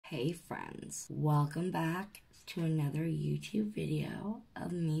Hey friends, welcome back to another YouTube video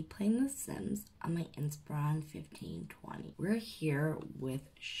of me playing The Sims on my Inspiron 1520. We're here with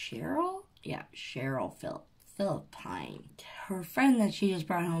Cheryl? Yeah, Cheryl Philippine. Her friend that she just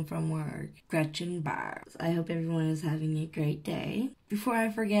brought home from work, Gretchen Barr. I hope everyone is having a great day. Before I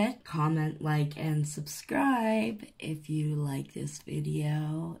forget, comment, like, and subscribe if you like this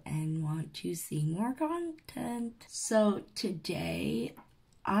video and want to see more content. So today,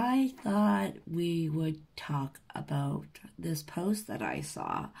 I thought we would talk about this post that I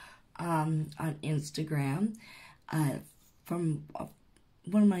saw on Instagram from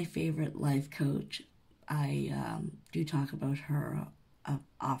one of my favorite life coach. I do talk about her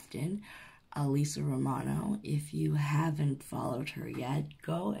often, Lisa Romano. If you haven't followed her yet,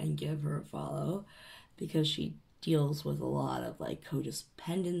 go and give her a follow because she deals with a lot of like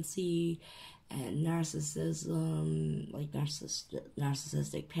codependency and narcissism, like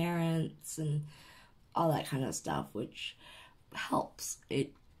narcissistic parents and all that kind of stuff, which helps.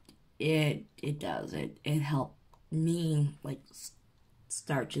 It does. It helped me like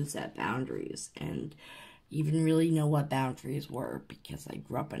start to set boundaries and even really know what boundaries were, because I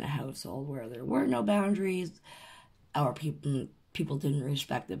grew up in a household where there were no boundaries, or people didn't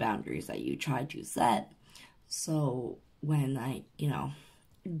respect the boundaries that you tried to set. So when I,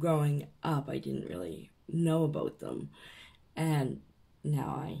 growing up, I didn't really know about them, and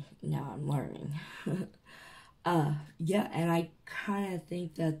now I'm learning. Yeah, and I kind of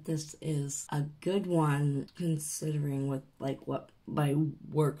think that this is a good one, considering with like what my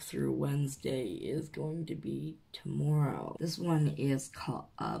work through Wednesday is going to be tomorrow. This one is called,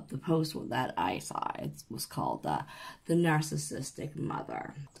 the post that I saw, it was called the Narcissistic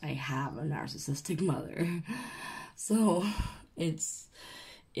Mother. I have a narcissistic mother, so it's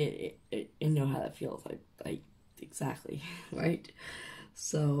I know how that feels, like exactly, right?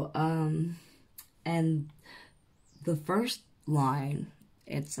 So and the first line,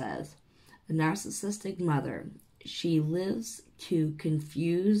 it says, "The narcissistic mother, she lives to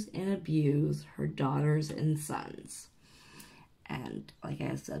confuse and abuse her daughters and sons." And like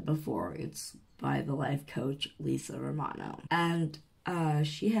I said before, it's by the life coach Lisa Romano. And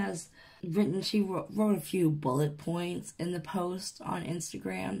she wrote a few bullet points in the post on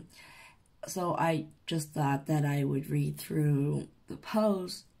Instagram. So I just thought that I would read through the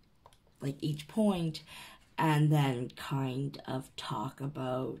post, like each point, and then kind of talk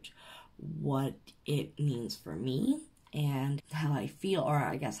about what it means for me and how I feel, or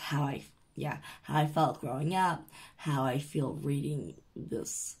I guess how I felt growing up, how I feel reading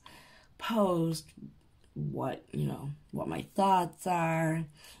this post, what my thoughts are,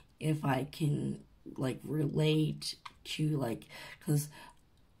 if I can like relate to, like, because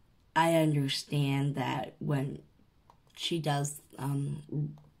I understand that when she does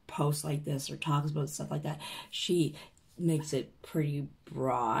posts like this or talks about stuff like that, she makes it pretty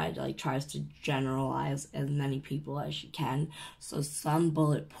broad, like tries to generalize as many people as she can. So some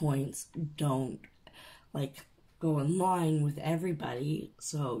bullet points don't like go in line with everybody.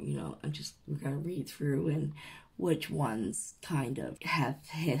 So, we're gonna read through and which ones kind of have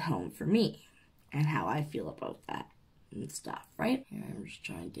hit home for me and how I feel about that and stuff, right? Here, I'm just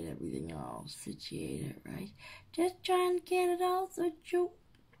trying to get everything all situated, right? Just trying to get it all situated.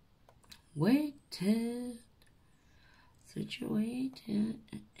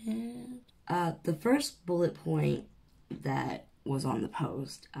 The first bullet point that was on the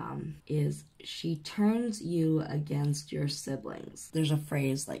post is, she turns you against your siblings. There's a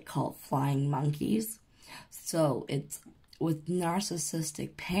phrase like called flying monkeys. So it's with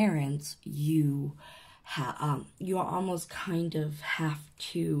narcissistic parents, you almost kind of have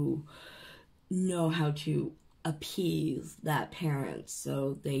to know how to appease that parent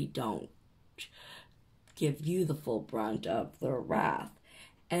so they don't give you the full brunt of their wrath.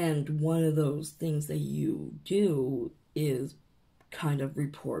 And one of those things that you do is kind of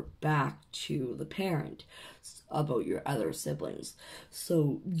report back to the parent about your other siblings.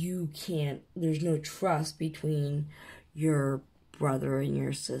 So there's no trust between your brother and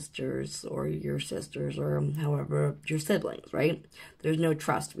your sisters, or your sisters, or however, your siblings, right? There's no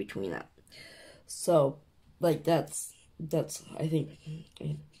trust between them. So, like, that's I think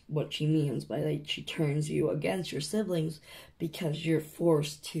what she means by, like, she turns you against your siblings, because you're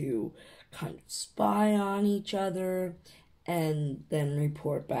forced to kind of spy on each other and then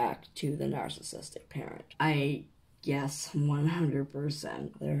report back to the narcissistic parent. I guess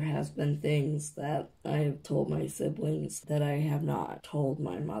 100%. There has been things that I have told my siblings that I have not told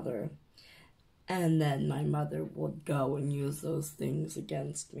my mother. And then my mother would go and use those things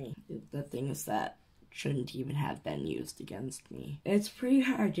against me. The things that shouldn't even have been used against me. It's pretty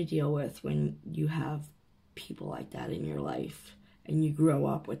hard to deal with when you have people like that in your life and you grow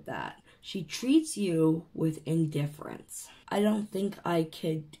up with that. She treats you with indifference. I don't think I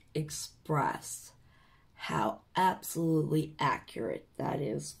could express how absolutely accurate that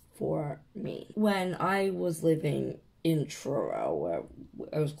is for me. When I was living in Truro, where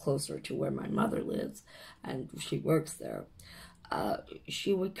I was closer to where my mother lives, and she works there,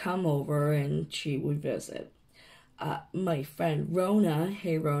 she would come over and she would visit. My friend Rona,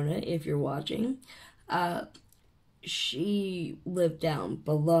 hey Rona, if you're watching, she lived down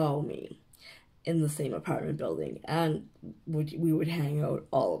below me in the same apartment building, and we would hang out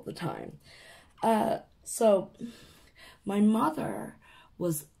all of the time. So my mother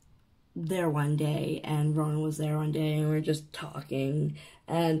was there one day, and Rona was there one day, and we were just talking,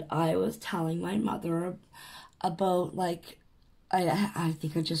 and I was telling my mother about, like, I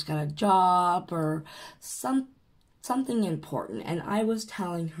think I just got a job or something important, and I was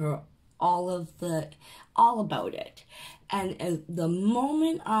telling her all about it. And the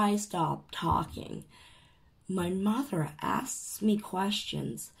moment I stopped talking, my mother asks me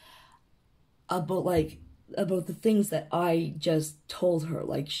questions about the things that I just told her.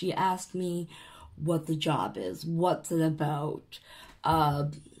 Like, she asked me what the job is, what's it about,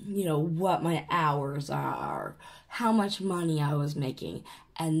 what my hours are, how much money I was making.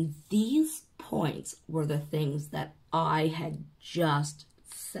 And these points were the things that I had just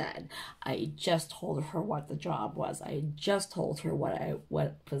said. I just told her what the job was. I just told her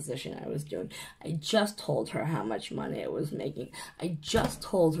what position I was doing. I just told her how much money I was making. I just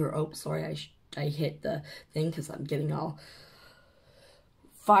told her, oh, sorry, I hit the thing because I'm getting all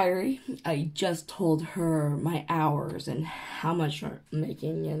fiery. I just told her my hours and how much I'm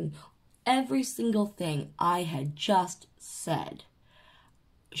making, and every single thing I had just said,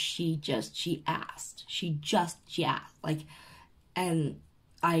 she asked. She asked. Like, and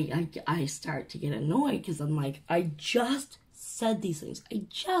I start to get annoyed because I'm like, I just said these things.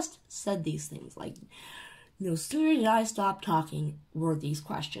 Like, sooner did I stop talking were these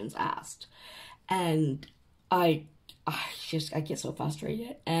questions asked. And I get so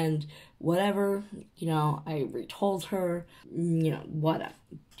frustrated, and whatever, I retold her, whatever,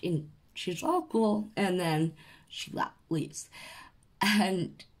 and she's all cool, and then she leaves.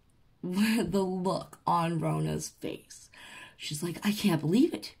 And the look on Rona's face, she's like, I can't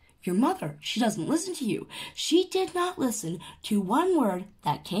believe it. Your mother, she doesn't listen to you. She did not listen to one word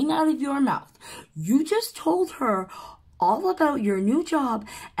that came out of your mouth. You just told her all about your new job,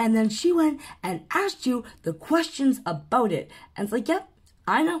 and then she went and asked you the questions about it. And it's like, yep,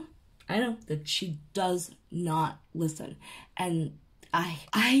 I know that she does not listen. And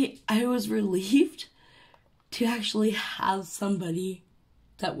I was relieved to actually have somebody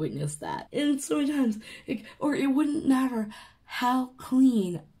that witnessed that. And so many times, it wouldn't matter how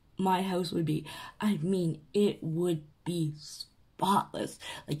clean my house would be. I mean, it would be spotless.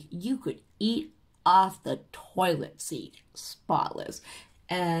 Like, you could eat off the toilet seat, spotless.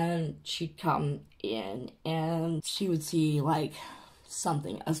 And she'd come in and she would see, like,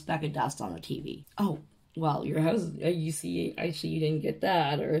 a speck of dust on the TV. Oh, well, your house, I see you didn't get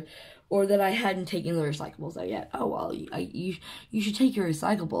that, or that I hadn't taken the recyclables out yet. Oh, well, you should take your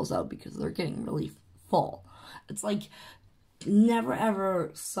recyclables out because they're getting really full. It's like, never ever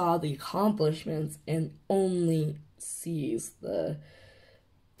saw the accomplishments and only sees the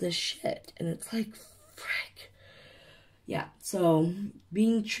shit. And it's like, frick. Yeah, so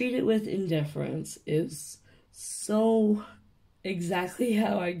being treated with indifference is so exactly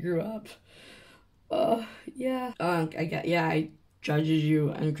how I grew up. Yeah. I judges you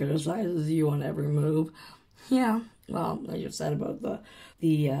and criticizes you on every move. Yeah, well, I just said about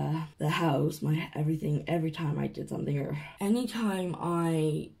the house, everything, every time I did something, or anytime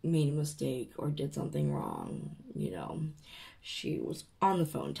I made a mistake or did something wrong, she was on the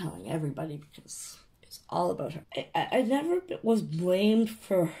phone telling everybody because it's all about her. I never was blamed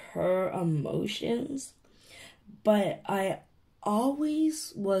for her emotions, but I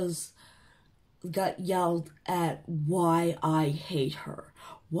always got yelled at why I hate her.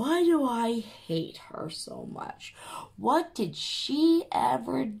 Why do I hate her so much? What did she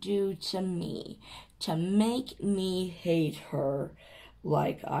ever do to me to make me hate her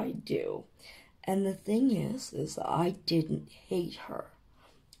like I do? And the thing is I didn't hate her.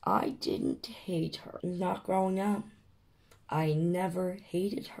 I didn't hate her. Not growing up. I never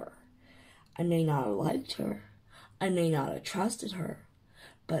hated her. I may not have liked her. I may not have trusted her.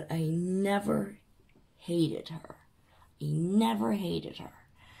 But I never hated her. I never hated her.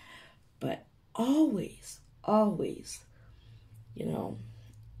 But always,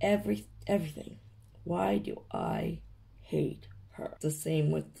 everything Why do I hate her? The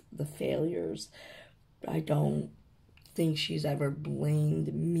same with the failures. I don't think she's ever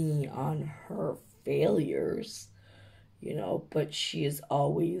blamed me on her failures, you know, but she has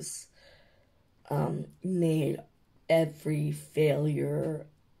always made every failure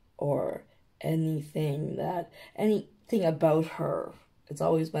or anything about her. It's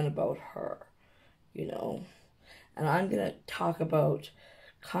always been about her, you know. And I'm going to talk about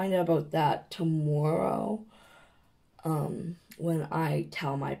that tomorrow when I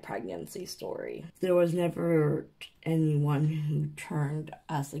tell my pregnancy story. There was never anyone who turned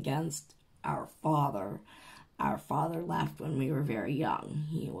us against our father. Our father left when we were very young.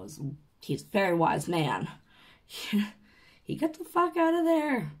 He's a very wise man. He got the fuck out of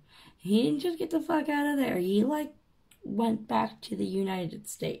there. He didn't just get the fuck out of there. He, went back to the United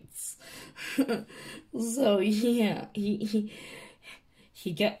States. So, yeah, he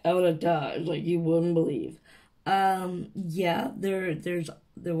got out of Dodge like you wouldn't believe. Yeah, there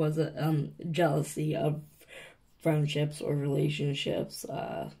was a, jealousy of friendships or relationships,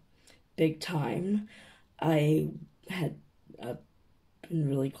 big time. I had been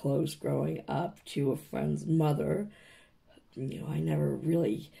really close growing up to a friend's mother. You know, I never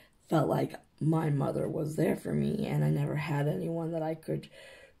really felt like my mother was there for me, and I never had anyone that I could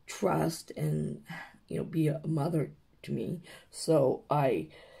trust and, you know, be a mother to me. So I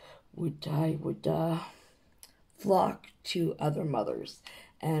would flock to other mothers,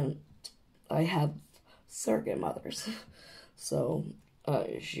 and I have surrogate mothers. So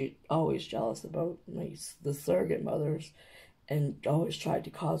she always jealous about the surrogate mothers, and always tried to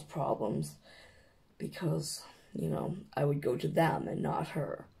cause problems because, you know, I would go to them and not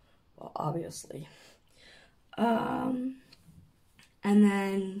her. Well, obviously. And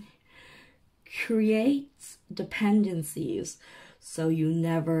then creates dependencies so you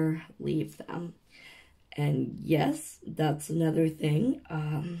never leave them. And yes, that's another thing.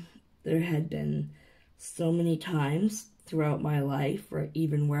 There had been so many times throughout my life, or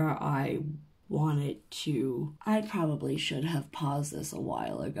even where I wanted to. I probably should have paused this a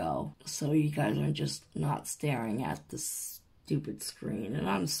while ago, so you guys are just not staring at this stupid screen. And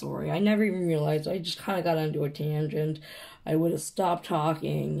I'm sorry, I never even realized. I just kind of got onto a tangent. I would have stopped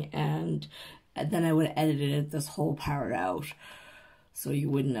talking, and then I would have edited this whole part out, so you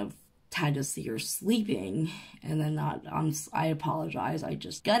wouldn't have had to see her sleeping, and then I apologize, I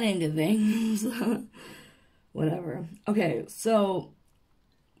just got into things. Whatever. Okay, so,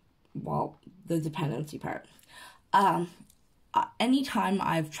 well, the dependency part. Anytime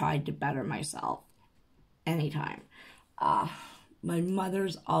I've tried to better myself, anytime, my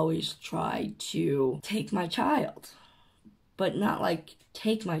mother's always tried to take my child, but not like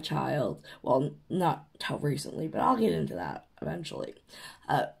take my child, well, not till recently, but I'll get into that eventually.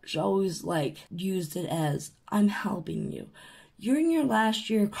 She always used it as, I'm helping you. You're in your last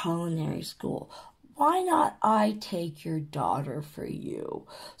year of culinary school. Why not I take your daughter for you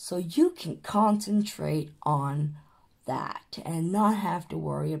so you can concentrate on that and not have to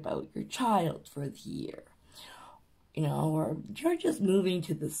worry about your child for the year? You know, or you're just moving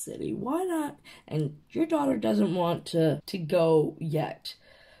to the city. Why not? And your daughter doesn't want to go yet.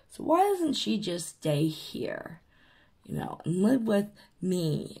 So why doesn't she just stay here? You know, and live with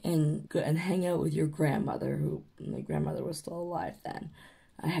me and hang out with your grandmother, who, my grandmother was still alive then.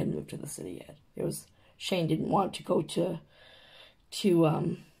 I hadn't moved to the city yet. Shane didn't want to go to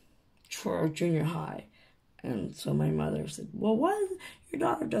junior high. And so my mother said, well, your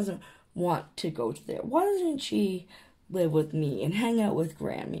daughter doesn't want to go to there? Why doesn't she live with me and hang out with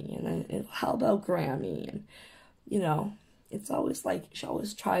Grammy? And how about Grammy? And, you know, it's always she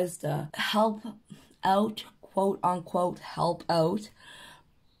always tries to help out, quote unquote, help out,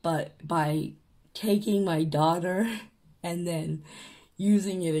 but by taking my daughter and then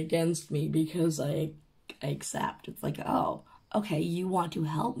using it against me because I accept. It's like, oh, okay, you want to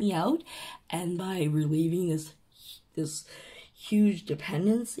help me out, and by relieving this huge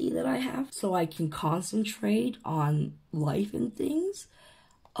dependency that I have so I can concentrate on life and things,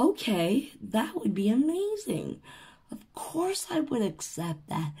 okay, that would be amazing. Of course I would accept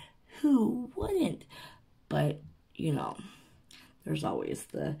that. Who wouldn't? But, you know, there's always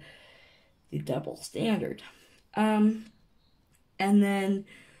the double standard. And then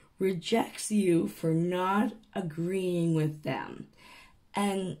rejects you for not agreeing with them.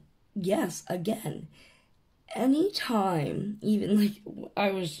 And yes, again, anytime, even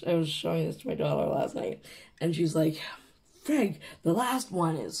I was showing this to my daughter last night, and she's like, Frig, the last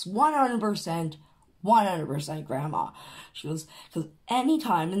one is 100% grandma. She goes, because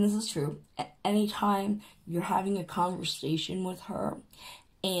anytime, and this is true, anytime you're having a conversation with her,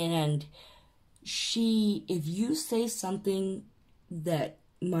 and if you say something that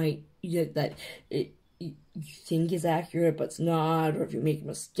might, that you think is accurate but it's not, or if you make a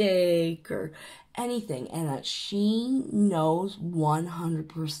mistake or anything, and that she knows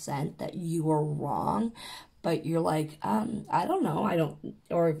 100% that you are wrong, but you're like, I don't know,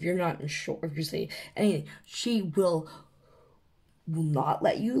 or if you're not sure, if you say anything, she will not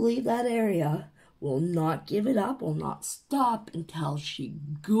let you leave that area, will not give it up, will not stop until she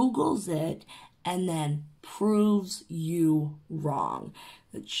Googles it and then proves you wrong.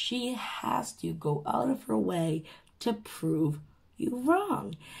 That she has to go out of her way to prove you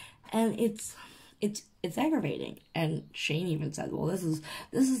wrong. And it's aggravating. And Shane even said, well, this is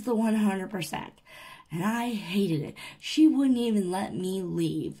the 100%. And I hated it. She wouldn't even let me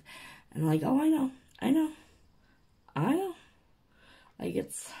leave. And I'm like, oh, I know. Like,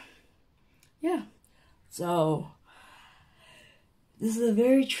 yeah. So, this is a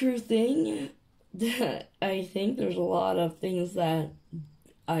very true thing that I think there's a lot of things that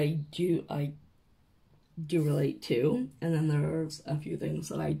I do relate to, and then there's a few things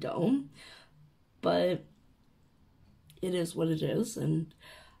that I don't, but it is what it is, and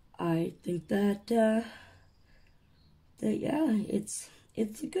I think that, yeah, it's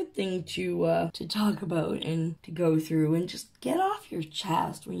a good thing to talk about and to go through and just get off your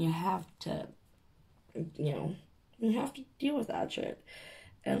chest when you have to, you have to deal with that shit,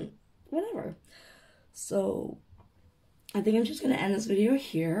 and whatever. So, I think I'm just going to end this video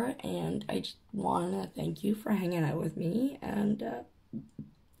here, and I just want to thank you for hanging out with me, and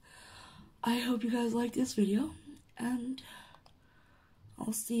I hope you guys like this video, and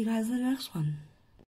I'll see you guys in the next one.